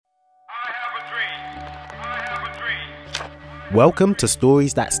Welcome to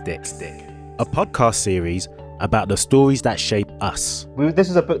Stories That Stick, a podcast series about the stories that shape us. This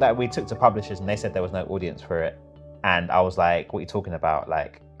is a book that we took to publishers and they said there was no audience for it. And I was like, what are you talking about?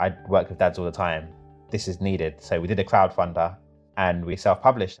 Like, I work with dads all the time. This is needed. So we did a crowdfunder and we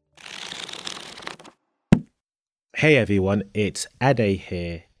self-published. Hey everyone, it's Ade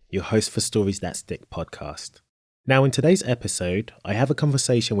here, your host for Stories That Stick podcast. Now in today's episode, I have a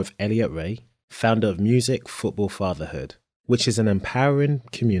conversation with Elliot Ray, founder of Music Football Fatherhood, which is an empowering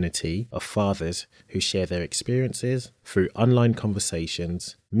community of fathers who share their experiences through online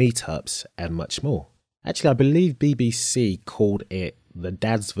conversations, meetups, and much more. Actually, I believe BBC called it the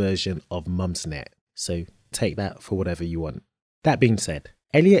dad's version of Mumsnet, so take that for whatever you want. That being said,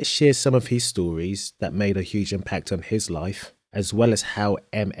 Elliot shares some of his stories that made a huge impact on his life, as well as how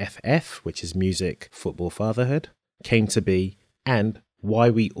MFF, which is Music Football Fatherhood, came to be, and why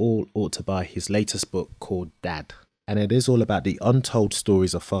we all ought to buy his latest book called Dad. And it is all about the untold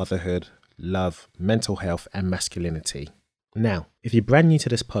stories of fatherhood, love, mental health, and masculinity. Now, if you're brand new to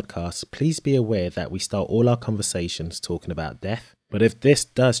this podcast, please be aware that we start all our conversations talking about death. But if this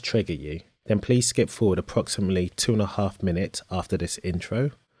does trigger you, then please skip forward approximately 2.5 minutes after this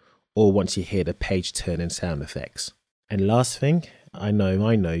intro, or once you hear the page turning sound effects. And last thing, I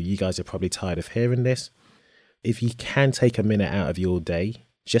know you guys are probably tired of hearing this. If you can take a minute out of your day,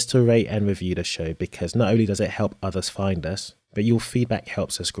 just to rate and review the show, because not only does it help others find us, but your feedback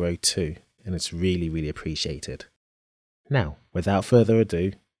helps us grow too, and it's really, really appreciated. Now, without further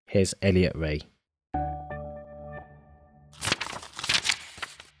ado, here's Elliot Ray.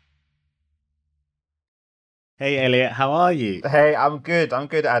 Hey Elliot, how are you? Hey, I'm good,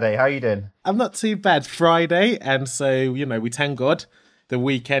 Ade. How are you doing? I'm not too bad. Friday, and so, we thank God. The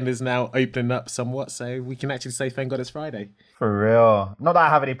weekend is now opening up somewhat, so we can actually say thank God it's Friday. For real. Not that I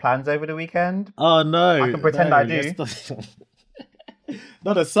have any plans over the weekend. Oh no. I can pretend I do.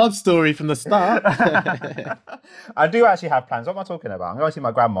 Not a sub-story from the start. I do actually have plans. What am I talking about? I'm going to see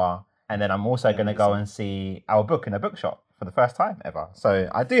my grandma, and then I'm also going to go and see our book in a bookshop for the first time ever. So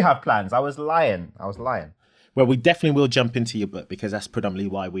I do have plans. I was lying. Well, we definitely will jump into your book, because that's predominantly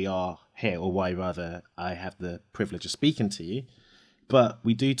why we are here, or why rather I have the privilege of speaking to you. But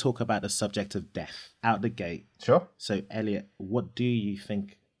we do talk about the subject of death out the gate. Sure. So, Elliot, what do you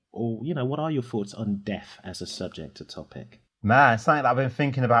think, or, what are your thoughts on death as a subject, a topic? Man, it's something that I've been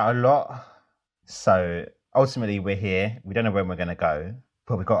thinking about a lot. So, ultimately, we're here. We don't know when we're going to go,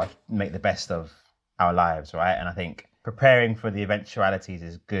 but we've got to make the best of our lives, right? And I think preparing for the eventualities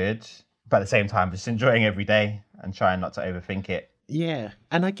is good, but at the same time, just enjoying every day and trying not to overthink it. Yeah,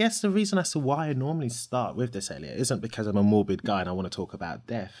 and I guess the reason as to why I normally start with this, Elliot, isn't because I'm a morbid guy and I want to talk about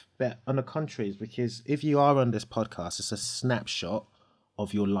death, but on the contrary, is because if you are on this podcast, it's a snapshot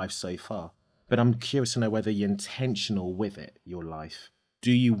of your life so far. But I'm curious to know whether you're intentional with it, your life.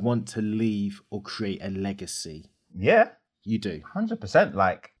 Do you want to leave or create a legacy? Yeah. You do?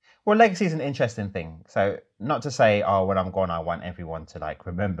 100%. Legacy is an interesting thing. So not to say, when I'm gone, I want everyone to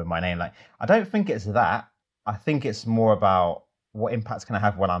remember my name. I don't think it's that. I think it's more about, what impacts can I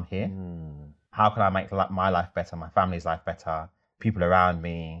have when I'm here? How can I make my life better, my family's life better, people around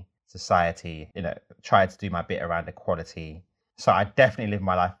me, society, try to do my bit around equality. So I definitely live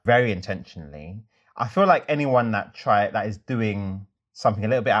my life very intentionally. I feel like anyone that is doing something a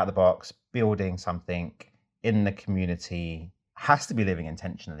little bit out of the box, building something in the community, has to be living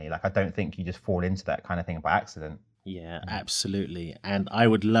intentionally. I don't think you just fall into that kind of thing by accident. Yeah, absolutely. And I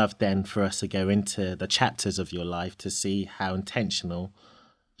would love then for us to go into the chapters of your life to see how intentional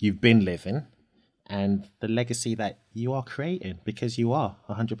you've been living and the legacy that you are creating, because you are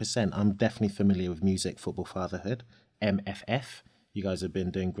 100%. I'm definitely familiar with Music Football Fatherhood, MFF. You guys have been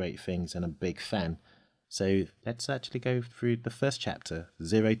doing great things and I'm a big fan. So let's actually go through the first chapter,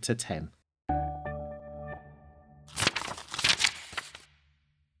 0 to 10.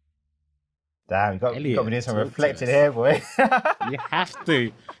 Damn, you got me doing some reflecting here, boy. You have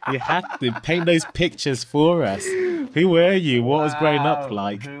to paint those pictures for us. Who were you? What was growing up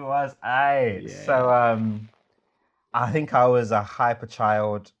like? Who was I? Yeah. So, I think I was a hyper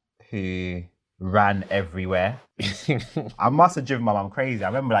child who ran everywhere. I must have driven my mum crazy. I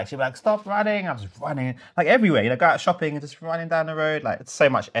remember she'd be like, stop running. I was just running everywhere, go out shopping and just running down the road. It's so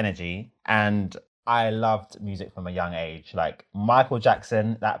much energy. And I loved music from a young age. Michael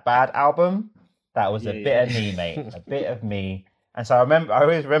Jackson, that Bad album, that was a bit of me, mate. A bit of me. And so I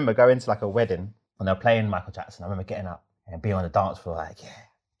always remember going to a wedding and they're playing Michael Jackson. I remember getting up and being on the dance floor,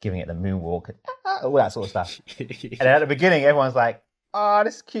 giving it the moonwalk and all that sort of stuff. And then at the beginning, everyone's like, oh,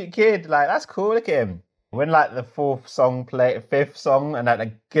 this cute kid, that's cool, look at him. When the fifth song, and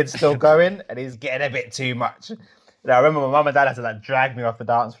the kid's still going and he's getting a bit too much. I remember my mum and dad had to like drag me off the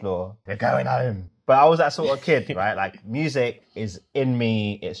dance floor. They're going home. But I was that sort of kid, right? Like music is in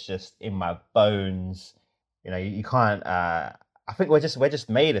me. It's just in my bones. You know, you can't. I think we're just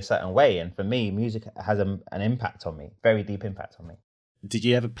made a certain way, and for me, music has an impact on me, very deep impact on me. Did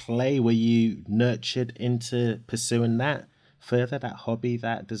you ever play? Were you nurtured into pursuing that further, that hobby,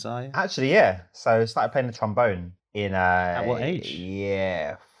 that desire? Actually, yeah. So I started playing the trombone in At what age?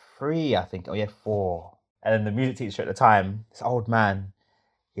 Yeah, 3, I think. Oh yeah, 4. And then the music teacher at the time, this old man,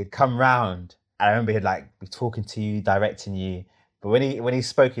 he'd come round. And I remember he'd like be talking to you, directing you. But when he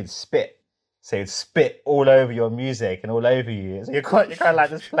spoke, he'd spit. So he'd spit all over your music and all over you. So you're kind of like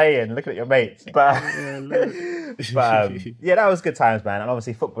just playing, looking at your mates. But yeah, that was good times, man. And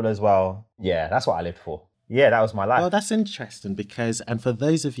obviously football as well. Yeah, that's what I lived for. Yeah, that was my life. Well, that's interesting because, and for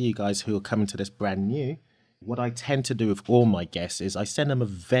those of you guys who are coming to this brand new, what I tend to do with all my guests is I send them a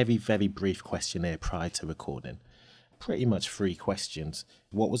very, very brief questionnaire prior to recording. Pretty much 3 questions.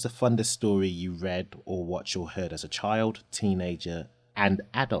 What was the fondest story you read or watched or heard as a child, teenager, and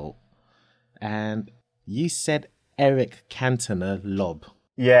adult? And you said Eric Cantona lob.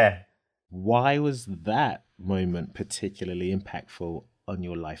 Yeah. Why was that moment particularly impactful on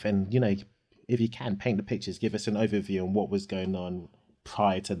your life? And, you know, if you can paint the pictures, give us an overview on what was going on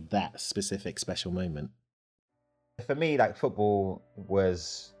prior to that specific special moment. For me, like football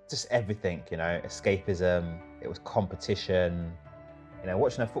was just everything, you know, escapism, it was competition. You know,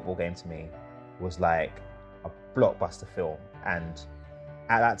 watching a football game to me was like a blockbuster film. And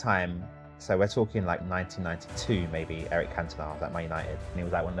at that time, so we're talking like 1992, maybe, Eric Cantona was at Man United. And he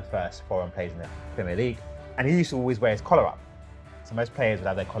was like one of the first foreign players in the Premier League. And he used to always wear his collar up. So most players would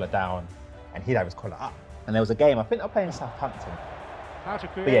have their collar down and he'd have his collar up. And there was a game, I think they were playing Southampton.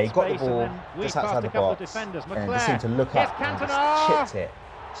 But yeah, he got the ball just outside the box and just seemed to look up and just chipped it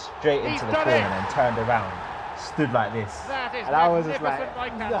straight into the corner and then turned around, stood like this. And I was just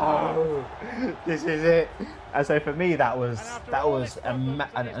like, no, this is it. And so for me, that was an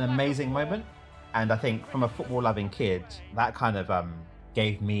amazing moment. And I think from a football loving kid, that kind of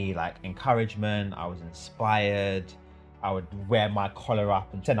gave me like encouragement. I was inspired. I would wear my collar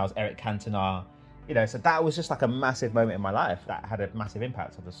up and pretend I was Eric Cantona. You know, so that was just like a massive moment in my life that had a massive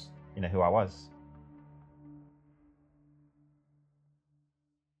impact on just, you know, who I was.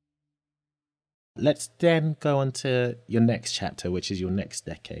 Let's then go on to your next chapter, which is your next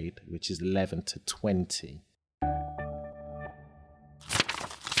decade, which is 11 to 20.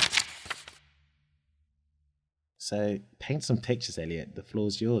 So paint some pictures, Elliot. The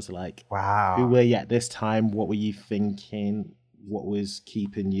floor's yours. Like, wow. Who were you at this time? What were you thinking? What was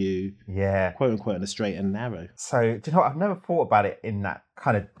keeping you, quote unquote, on the straight and narrow? So, do you know what? I've never thought about it in that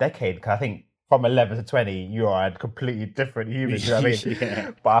kind of decade, because I think from 11 to 20, you are a completely different human. You know what I mean?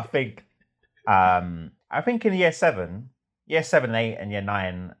 Yeah. But I think in year 7 and 8 and year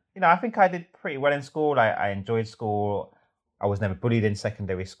 9, you know, I think I did pretty well in school. I enjoyed school. I was never bullied in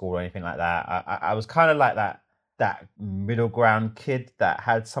secondary school or anything like that. I was kind of like that middle ground kid that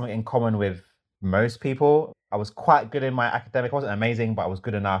had something in common with most people. I was quite good in my academic. I wasn't amazing, but I was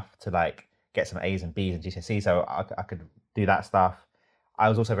good enough to like get some A's and B's and GCSE, so I could do that stuff. I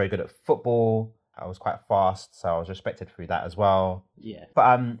was also very good at football. I was quite fast, so I was respected through that as well. Yeah. But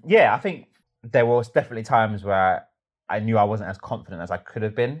I think there was definitely times where I knew I wasn't as confident as I could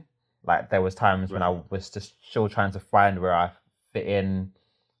have been. Like there was times when I was just still trying to find where I fit in.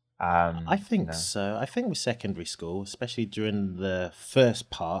 I think so. I think with secondary school, especially during the first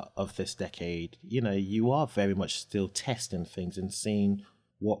part of this decade, you know, you are very much still testing things and seeing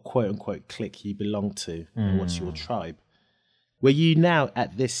what quote unquote clique you belong to and what's your tribe. Were you now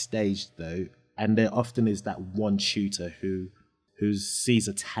at this stage though, and there often is that one tutor who sees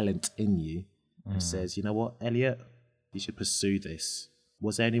a talent in you and says, you know what, Elliot, you should pursue this.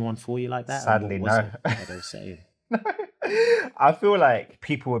 Was there anyone for you like that? Sadly, no. What they were saying? I feel like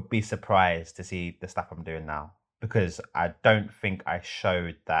people would be surprised to see the stuff I'm doing now, because I don't think I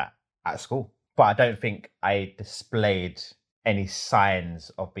showed that at school. But I don't think I displayed any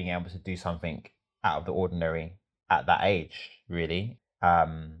signs of being able to do something out of the ordinary at that age, really.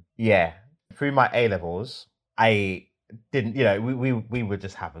 Through my A-levels, I didn't, you know, we would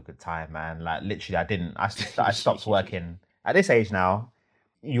just have a good time, man. Like literally, I stopped working. At this age now,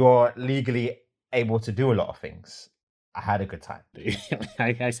 you're legally able to do a lot of things. I had a good time.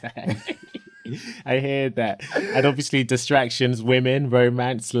 I hear that. And obviously distractions, women,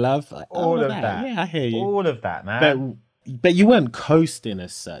 romance, love. All of that. Yeah, I hear you. All of that, man. But you weren't coasting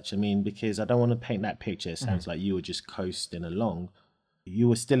as such. I mean, because I don't want to paint that picture. It sounds like you were just coasting along. You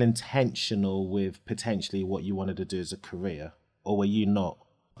were still intentional with potentially what you wanted to do as a career. Or were you not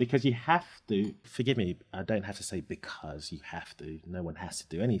Because you have to, forgive me, I don't have to say because you have to, no one has to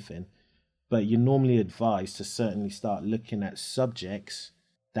do anything, but you're normally advised to certainly start looking at subjects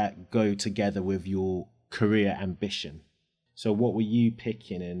that go together with your career ambition. So what were you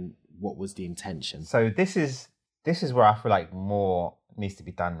picking and what was the intention? So this is where I feel like more needs to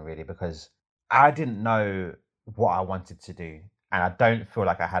be done, really, because I didn't know what I wanted to do. And I don't feel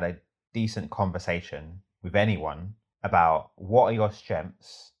like I had a decent conversation with anyone about what are your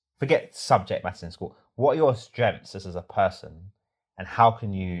strengths. Forget subject matter in school. What are your strengths as a person, and how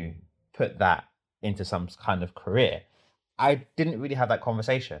can you put that into some kind of career? I didn't really have that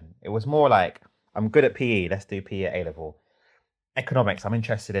conversation. It was more like, I'm good at PE, let's do PE at A-level. Economics, I'm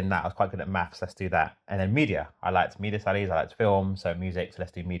interested in that. I was quite good at maths, let's do that. And then media, I liked media studies, I liked film, so music, so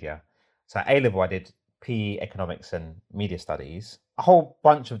let's do media. So at A-level, I did PE, economics, and media studies. A whole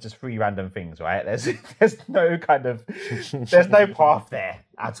bunch of just three random things, right? There's no kind of, there's no path there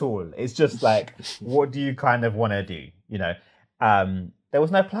at all. It's just like, what do you kind of want to do? You know, there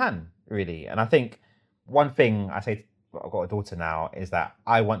was no plan really. And I think one thing I say, I've got a daughter now, is that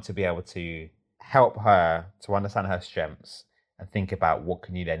I want to be able to help her to understand her strengths and think about what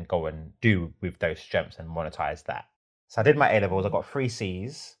can you then go and do with those strengths and monetize that. So I did my A-levels, I got 3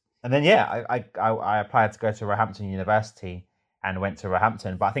 C's. And then, I applied to go to Roehampton University and went to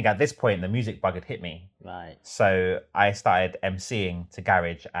Roehampton. But I think at this point, the music bug had hit me. Right. So I started emceeing to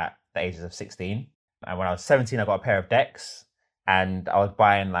Garage at the ages of 16. And when I was 17, I got a pair of decks and I was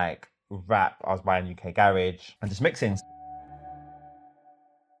buying like rap, I was buying UK Garage and just mixing.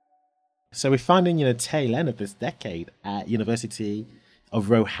 So we're finding you in the tail end of this decade at University of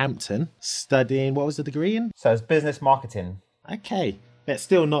Roehampton, studying, what was the degree in? So it's business marketing. Okay. But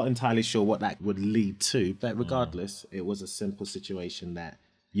still not entirely sure what that would lead to. But regardless, it was a simple situation that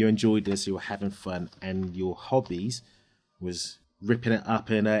you enjoyed this, you were having fun, and your hobbies was ripping it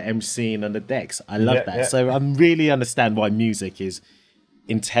up and emceeing on the decks. I love that. Yeah. So I really understand why music is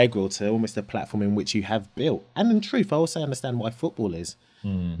integral to almost the platform in which you have built. And in truth, I also understand why football is.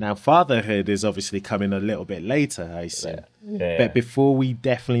 Now, fatherhood is obviously coming a little bit later, I assume. Yeah. But before we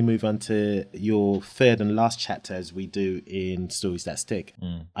definitely move on to your third and last chapter, as we do in Stories That Stick,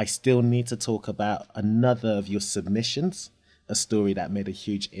 I still need to talk about another of your submissions, a story that made a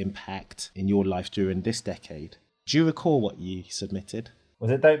huge impact in your life during this decade. Do you recall what you submitted? Was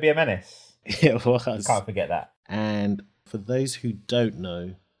it Don't Be a Menace? It was. Can't forget that. And for those who don't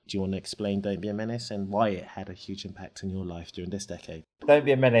know, do you want to explain Don't Be a Menace and why it had a huge impact in your life during this decade? Don't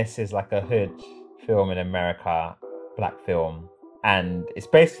Be a Menace is like a hood film in America, black film. And it's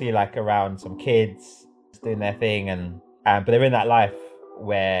basically like around some kids doing their thing. But they're in that life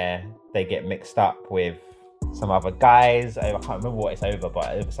where they get mixed up with some other guys. I can't remember what it's over, but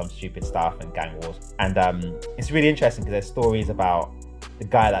over some stupid stuff and gang wars. And it's really interesting because there's stories about the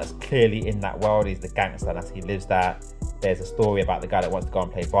guy that's clearly in that world. He's the gangster, that's he lives that. There's a story about the guy that wants to go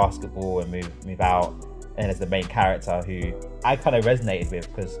and play basketball and move out. And there's the main character who I kind of resonated with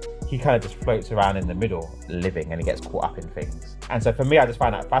because he kind of just floats around in the middle living and he gets caught up in things. And so for me, I just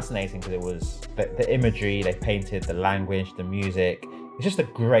find that fascinating because it was the imagery they painted, the language, the music. It's just a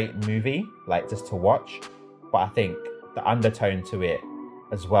great movie, like just to watch. But I think the undertone to it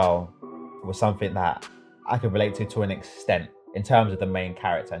as well was something that I could relate to an extent in terms of the main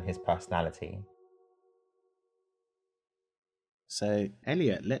character and his personality. So,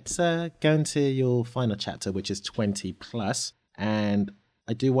 Elliot, let's go into your final chapter, which is 20 plus. And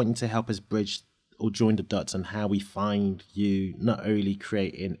I do want you to help us bridge or join the dots on how we find you not only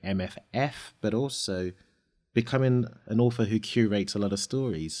creating MFF, but also becoming an author who curates a lot of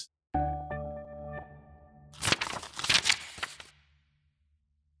stories.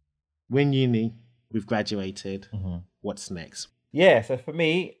 We're in uni, we've graduated. What's next? Yeah, so for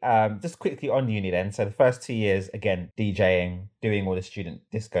me, just quickly on uni then. So the first 2 years, again, DJing, doing all the student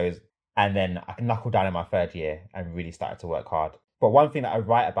discos. And then I knuckled down in my third year and really started to work hard. But one thing that I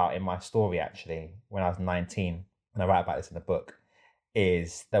write about in my story, actually, when I was 19, and I write about this in the book,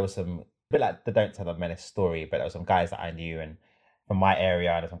 is there was some, a bit like the Don't Tell the Menace story, but there were some guys that I knew and from my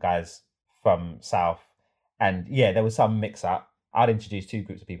area, and some guys from South. And yeah, there was some mix up. I'd introduced 2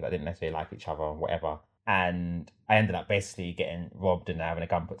 groups of people that didn't necessarily like each other or whatever. And I ended up basically getting robbed and having a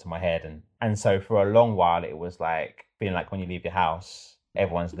gun put to my head. And so for a long while, it was like feeling like when you leave your house,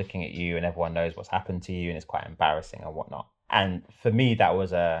 everyone's looking at you and everyone knows what's happened to you and it's quite embarrassing and whatnot. And for me, that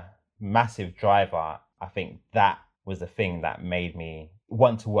was a massive driver. I think that was the thing that made me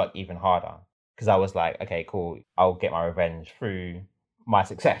want to work even harder because I was like, okay, cool, I'll get my revenge through my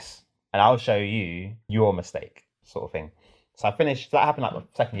success and I'll show you your mistake sort of thing. So I finished, that happened like the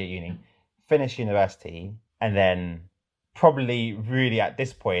second year at uni. Finished university, and then probably really at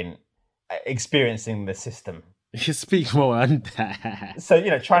this point experiencing the system. You speak more on that. So, you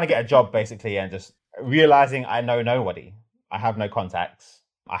know, trying to get a job basically and just realizing I know nobody. I have no contacts.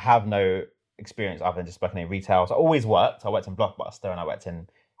 I have no experience other than just working in retail. So I always worked. I worked in Blockbuster and I worked in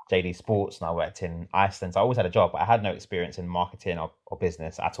JD Sports and I worked in Iceland. So I always had a job, but I had no experience in marketing or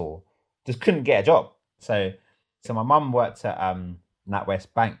business at all. Just couldn't get a job. So my mum worked at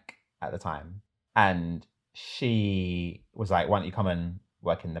NatWest Bank at the time, and she was like, "Why don't you come and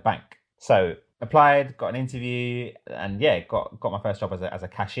work in the bank?" So applied, got an interview, and got my first job as a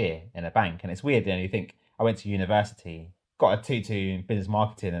cashier in a bank. And it's weird, you know, you think I went to university, got a 2-2 in business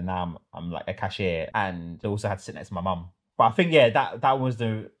marketing, and now I'm like a cashier, and also had to sit next to my mum. But I think that was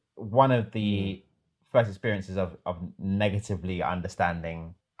one of the first experiences of negatively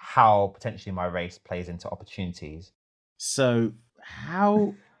understanding how potentially my race plays into opportunities. So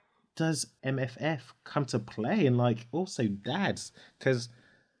how does MFF come to play, and like also dads? Because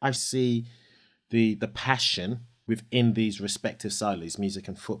I see the passion within these respective silos, music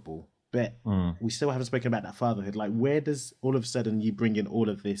and football, but we still haven't spoken about that fatherhood. Like, where does all of a sudden you bring in all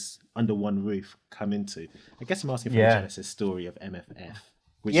of this under one roof come into? I guess I'm asking for the genesis story of MFF,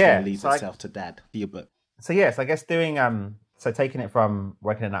 which then leads itself to dad, your book. So yes, I guess doing taking it from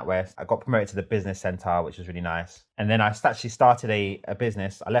working in NatWest, I got promoted to the business center, which was really nice. And then I actually started a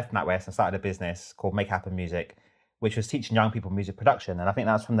business. I left NatWest and started a business called Make Happen Music, which was teaching young people music production. And I think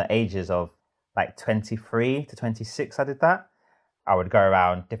that was from the ages of like 23 to 26. I did that. I would go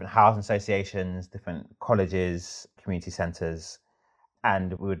around different housing associations, different colleges, community centers,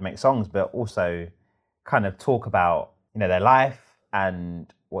 and we would make songs, but also kind of talk about, you know, their life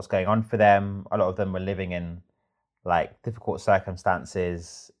and what's going on for them. A lot of them were living in like difficult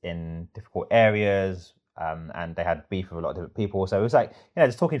circumstances in difficult areas, and they had beef with a lot of different people. So it was like, you know,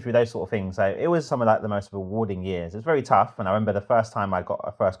 just talking through those sort of things. So it was some of like the most rewarding years. It was very tough. And I remember the first time I got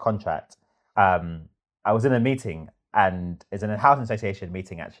a first contract, I was in a meeting, and it's in a housing association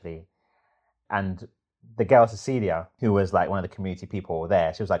meeting actually. And the girl Cecilia, who was like one of the community people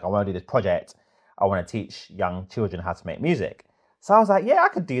there, she was like, I want to do this project. I want to teach young children how to make music. So I was like, yeah, I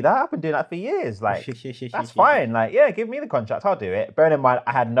could do that. I've been doing that for years. Like, that's fine. Like, yeah, give me the contract. I'll do it. Bearing in mind,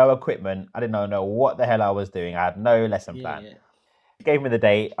 I had no equipment. I didn't know what the hell I was doing. I had no lesson plan. Yeah. Gave me the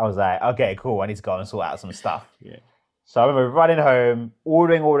date. I was like, okay, cool. I need to go and sort out some stuff. Yeah. So I remember running home,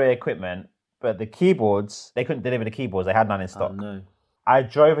 ordering all the equipment, but the keyboards, they couldn't deliver the keyboards. They had none in stock. Oh, no. I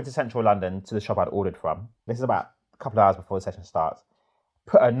drove into central London to the shop I'd ordered from. This is about a couple of hours before the session starts.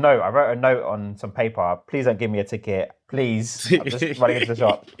 I wrote a note on some paper. Please don't give me a ticket. Please. I'm just running into the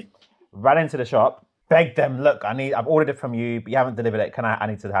shop. Ran into the shop, begged them, look, I've ordered it from you, but you haven't delivered it. I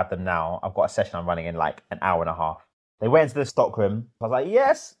need to have them now. I've got a session I'm running in like an hour and a half. They went into the stockroom. I was like,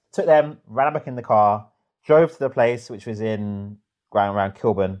 yes. Took them, ran back in the car, drove to the place, which was in around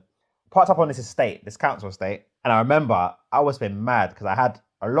Kilburn. Parked up on this estate, this council estate. And I remember I was being mad because I had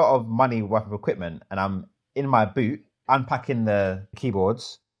a lot of money worth of equipment, and I'm in my boot, unpacking the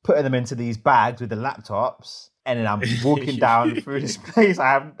keyboards, putting them into these bags with the laptops, and then I'm walking down through this place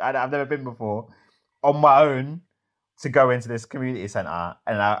I've never been before on my own to go into this community centre.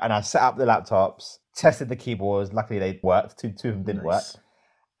 And I set up the laptops, tested the keyboards. Luckily they worked. Two of them didn't work.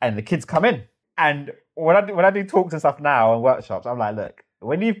 And the kids come in. And when I do talks and stuff now and workshops, I'm like, look,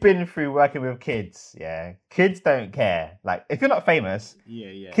 when you've been through working with kids, kids don't care. Like, if you're not famous,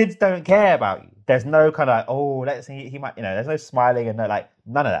 kids don't care about you. There's no kind of like, oh, let's see, he might, you know, there's no smiling and no, like,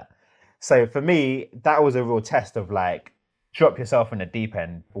 none of that. So for me, that was a real test of like, drop yourself in the deep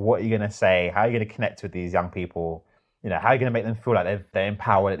end. What are you going to say? How are you going to connect with these young people? You know, how are you going to make them feel like they're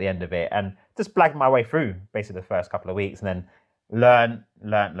empowered at the end of it? And just blag my way through basically the first couple of weeks, and then learn.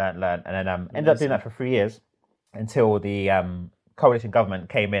 And then ended up doing that for 3 years until the coalition government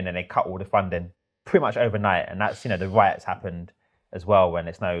came in and they cut all the funding pretty much overnight. And that's, you know, the riots happened as well. When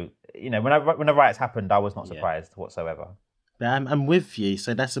it's no, you know, when the riots happened, I was not surprised whatsoever. I'm with you.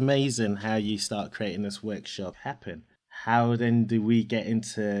 So that's amazing how you start creating this workshop happen. How then do we get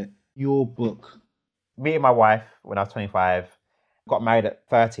into your book? Meeting my wife when I was 25, got married at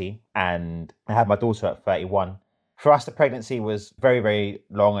 30, and I had my daughter at 31. For us, the pregnancy was very, very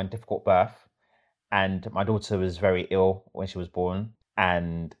long and difficult birth. And my daughter was very ill when she was born.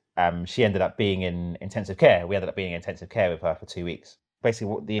 And she ended up being in intensive care. We ended up being in intensive care with her for 2 weeks.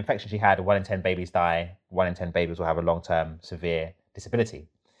 Basically, the infection she had, 1 in 10 babies die. 1 in 10 babies will have a long-term severe disability.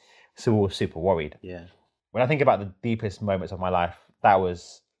 So we were super worried. Yeah. When I think about the deepest moments of my life, that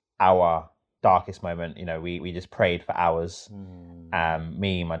was our darkest moment. You know, we just prayed for hours.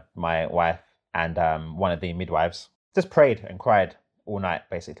 Me, my wife, and one of the midwives just prayed and cried all night,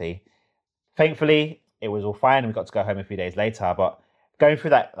 basically. Thankfully, it was all fine. We got to go home a few days later, but going through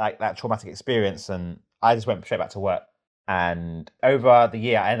that traumatic experience, and I just went straight back to work. And over the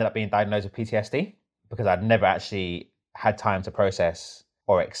year, I ended up being diagnosed with PTSD because I'd never actually had time to process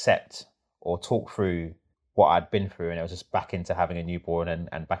or accept or talk through what I'd been through. And it was just back into having a newborn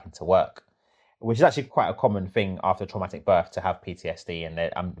and back into work, which is actually quite a common thing after a traumatic birth to have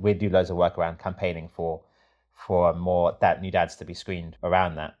PTSD. And we do loads of work around campaigning for more new dads to be screened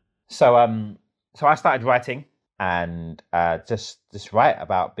around that. So I started writing and just write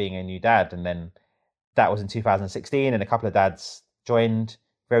about being a new dad. And then that was in 2016, and a couple of dads joined,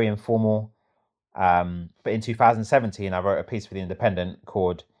 very informal. But in 2017, I wrote a piece for The Independent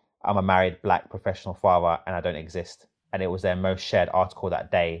called "I'm a Married Black Professional Father and I Don't Exist." And it was their most shared article that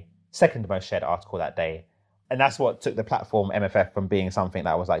day, second most shared article that day. And that's what took the platform MFF from being something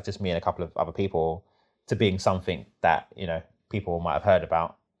that was like just me and a couple of other people to being something that, people might have heard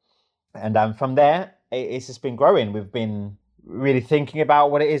about. And from there, it's just been growing. We've been really thinking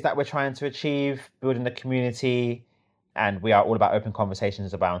about what it is that we're trying to achieve, building the community. And we are all about open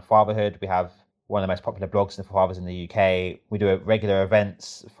conversations about fatherhood. We have one of the most popular blogs for fathers in the UK. We do regular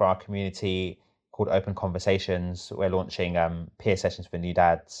events for our community called Open Conversations. We're launching peer sessions for new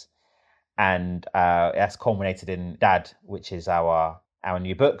dads. And that's culminated in Dad, which is our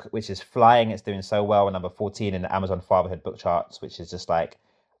new book, which is flying. It's doing so well. We're number 14 in the Amazon fatherhood book charts, which is just like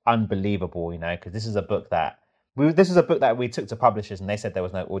unbelievable, because this is a book that we took to publishers and they said there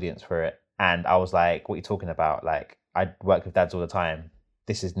was no audience for it. And I was like, what are you talking about? Like, I work with dads all the time.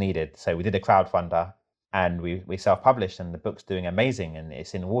 This is needed. So we did a crowdfunder and we self-published, and the book's doing amazing. And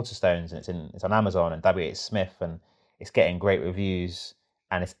it's in Waterstones and it's on Amazon and WH Smith, and it's getting great reviews,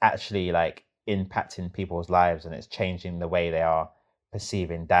 and it's actually like impacting people's lives, and it's changing the way they are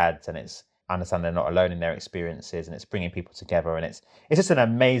perceiving dads, and it's understanding they're not alone in their experiences, and it's bringing people together. And it's just an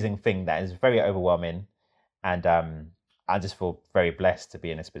amazing thing that is very overwhelming. And I just feel very blessed to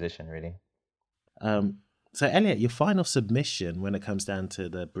be in this position, really. So, Elliot, your final submission when it comes down to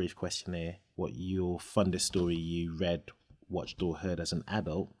the brief questionnaire, what your fondest story you read, watched, or heard as an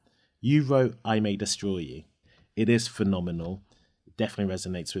adult, you wrote "I May Destroy You." It is phenomenal. It definitely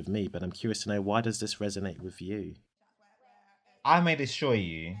resonates with me, but I'm curious to know, why does this resonate with you? "I May Destroy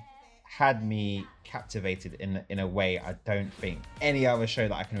You" had me captivated in a way I don't think any other show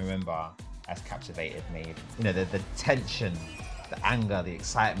that I can remember has captivated me. The tension, the anger, the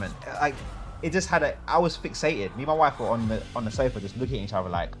excitement, like it just had I was fixated. Me and my wife were on the sofa just looking at each other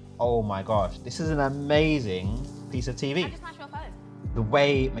like, oh my gosh, this is an amazing piece of TV. I just smashed your phone. The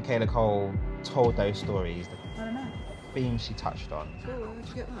way Michaela Cole told those stories, I don't know. the themes she touched on. Cool, where'd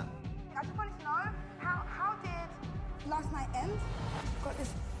you get that? I just wanted to know, how did last night end? I've got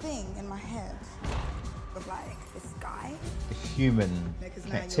this thing in my head of like this guy. The human Because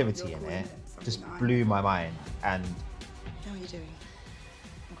now connectivity you're in calling it it just something blew my mind. And How are you doing?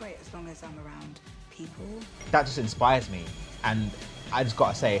 I'm great as long as I'm around people. that just inspires me. And I just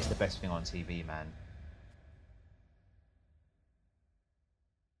gotta say, it's the best thing on TV, man.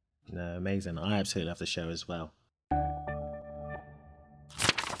 No, amazing. I absolutely love the show as well.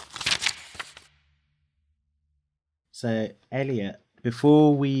 So, Elliot,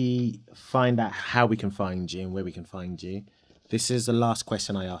 before we find out how we can find you and where we can find you, this is the last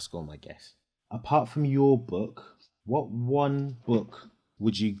question I ask all my guests. Apart from your book, what one book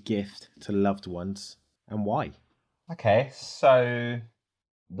would you gift to loved ones and why? Okay, so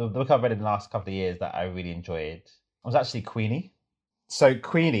the book I've read in the last couple of years that I really enjoyed was actually Queenie. So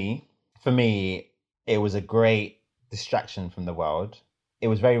Queenie, for me, it was a great distraction from the world. It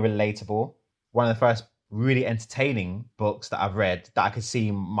was very relatable. One of the first really entertaining books that I've read that I could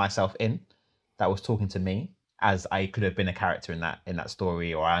see myself in, that was talking to me, as I could have been a character in that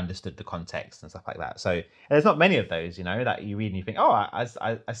story, or I understood the context and stuff like that. So there's not many of those, that you read and you think, oh,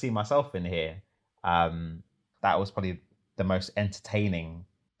 I see myself in here. That was probably the most entertaining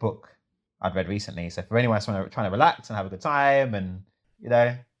book I'd read recently. So for anyone trying to relax and have a good time, and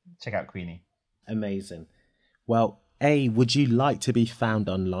check out Queenie. Amazing. Well, A, would you like to be found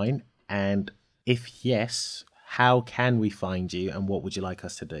online? And if yes, how can we find you, and what would you like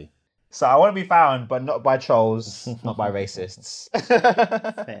us to do? So I want to be found, but not by trolls, not by racists.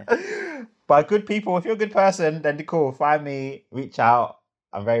 By good people. If you're a good person, then cool. Find me, reach out.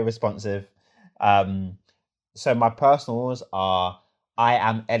 I'm very responsive. So my personals are I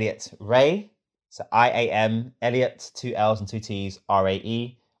am Elliot Ray. So IAM Elliot, 2 L's and 2 T's,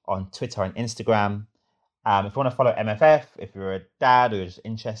 RAE on Twitter and Instagram. If you want to follow MFF, if you're a dad who's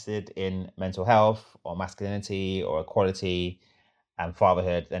interested in mental health or masculinity or equality and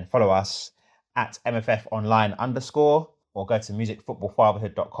fatherhood, then follow us at MFF online _ or go to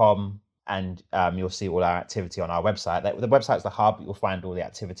musicfootballfatherhood.com and you'll see all our activity on our website. The website's the hub. You'll find all the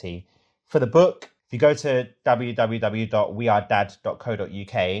activity for the book. If you go to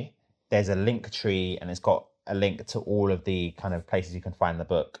www.wearedad.co.uk, there's a link tree, and it's got a link to all of the kind of places you can find the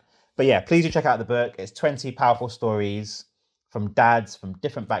book. But yeah, please do check out the book. It's 20 powerful stories from dads from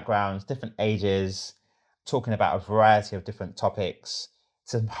different backgrounds, different ages, talking about a variety of different topics.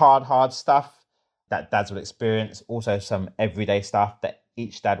 Some hard stuff that dads will experience, also some everyday stuff that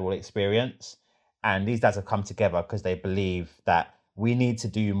each dad will experience. And these dads have come together because they believe that we need to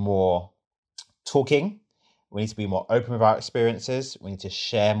do more talking. We need to be more open with our experiences. We need to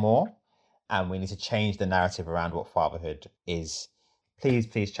share more, and we need to change the narrative around what fatherhood is.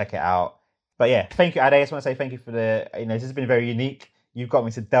 Please check it out. But yeah, thank you, Ade. I just want to say thank you for this has been very unique. You've got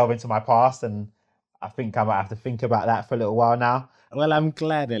me to delve into my past, and I think I might have to think about that for a little while now. Well, I'm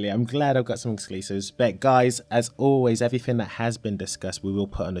glad, Elliot. I'm glad I've got some exclusives. But guys, as always, everything that has been discussed, we will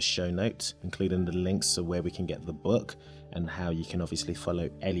put on the show notes, including the links to where we can get the book and how you can obviously follow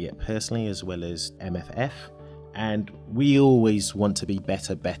Elliot personally as well as MFF. And we always want to be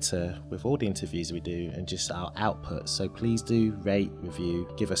better with all the interviews we do and just our output. So please do rate, review,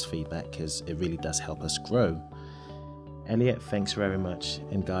 give us feedback, because it really does help us grow. Elliot, thanks very much.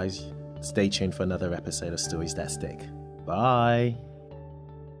 And guys, stay tuned for another episode of Stories That Stick. Bye.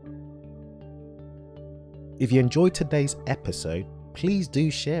 If you enjoyed today's episode, please do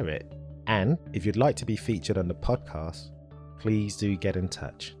share it. And if you'd like to be featured on the podcast, please do get in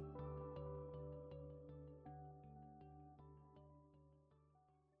touch.